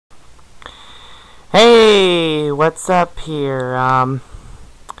Hey, what's up here? I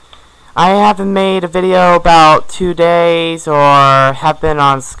haven't made a video about 2 days, or have been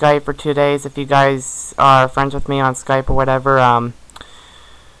on Skype for 2 days. If you guys are friends with me on Skype or whatever,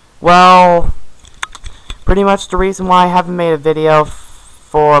 well, pretty much the reason why I haven't made a video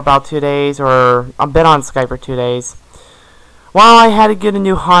for about 2 days, or I've been on Skype for 2 days, while I had to get a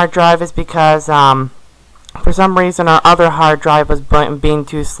new hard drive, is because, for some reason our other hard drive was being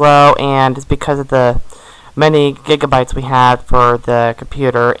too slow, and it's because of the many gigabytes we had for the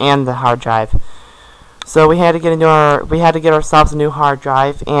computer and the hard drive. So we had to get ourselves a new hard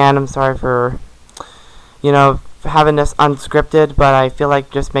drive, and I'm sorry for, you know, having this unscripted, but I feel like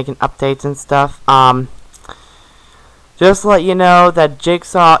just making updates and stuff. Just to let you know that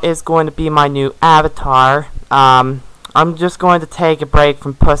Jigsaw is going to be my new avatar. I'm just going to take a break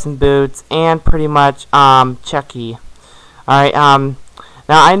from Puss in Boots and pretty much Chucky. Alright,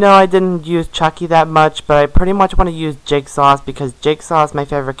 now I know I didn't use Chucky that much, but I pretty much want to use Jigsaw because Jigsaw is my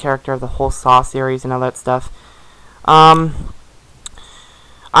favorite character of the whole Saw series and all that stuff. I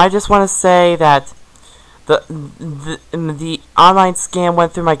just want to say that the online scam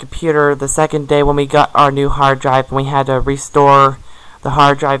went through my computer the second day when we got our new hard drive, and we had to restore the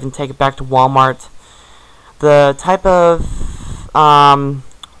hard drive and take it back to Walmart. The type of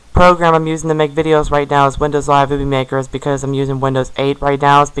program I'm using to make videos right now is Windows Live Movie Maker. Is because I'm using Windows 8 right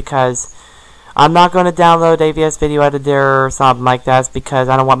now. It's because I'm not going to download AVS Video Editor or something like that. It's because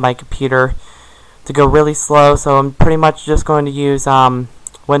I don't want my computer to go really slow. So I'm pretty much just going to use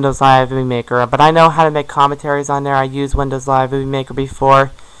Windows Live Movie Maker. But I know how to make commentaries on there. I used Windows Live Movie Maker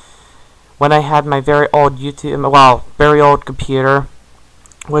before when I had my very old very old computer,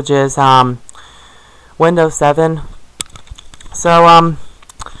 which is Windows 7. So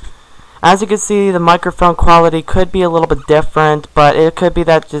as you can see, the microphone quality could be a little bit different, but it could be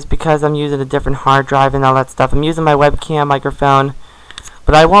that just because I'm using a different hard drive and all that stuff. I'm using my webcam microphone,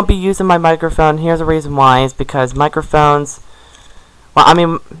 but I won't be using my microphone. Here's the reason why: is because microphones, well, I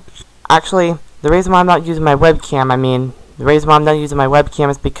mean, actually, the reason why I'm not using my webcam,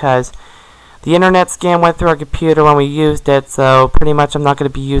 is because the internet scam went through our computer when we used it, so pretty much I'm not going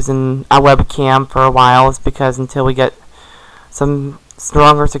to be using a webcam for a while. It's because until we get some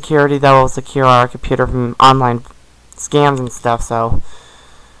stronger security that will secure our computer from online scams and stuff. So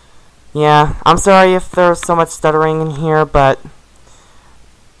yeah, I'm sorry if there's so much stuttering in here, but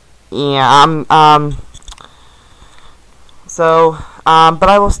yeah, but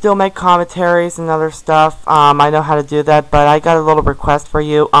I will still make commentaries and other stuff. I know how to do that, but I got a little request for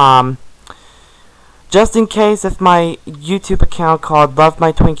you. Just in case, if my YouTube account called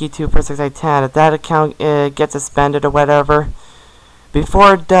LoveMyTwinkie24610, if that account gets suspended or whatever,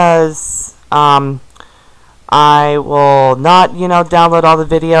 before it does, I will not, download all the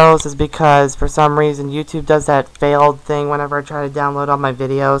videos, is because for some reason YouTube does that failed thing whenever I try to download all my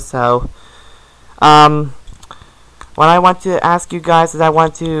videos. So, what I want to ask you guys is, I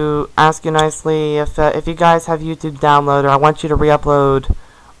want to ask you nicely, if you guys have YouTube downloader, I want you to re-upload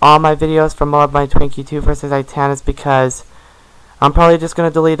all my videos from LoveMyTwinkie24610. Is because I'm probably just going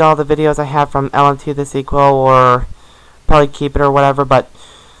to delete all the videos I have from LMT the sequel, or probably keep it or whatever, but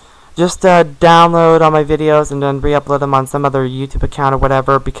just download all my videos and then re-upload them on some other YouTube account or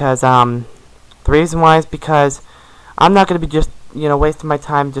whatever, because the reason why is because I'm not going to be just wasting my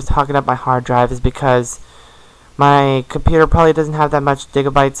time just hooking up my hard drive, is because my computer probably doesn't have that much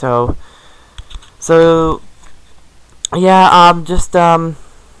gigabytes. So yeah, just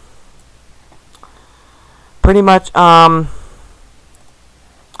pretty much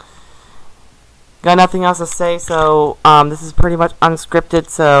got nothing else to say. So this is pretty much unscripted,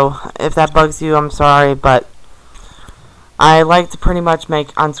 so if that bugs you, I'm sorry, but I like to pretty much make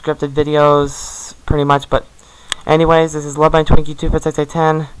unscripted videos pretty much. But anyways, this is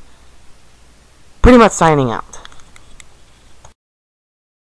LoveMyTwinkie24610 pretty much signing out.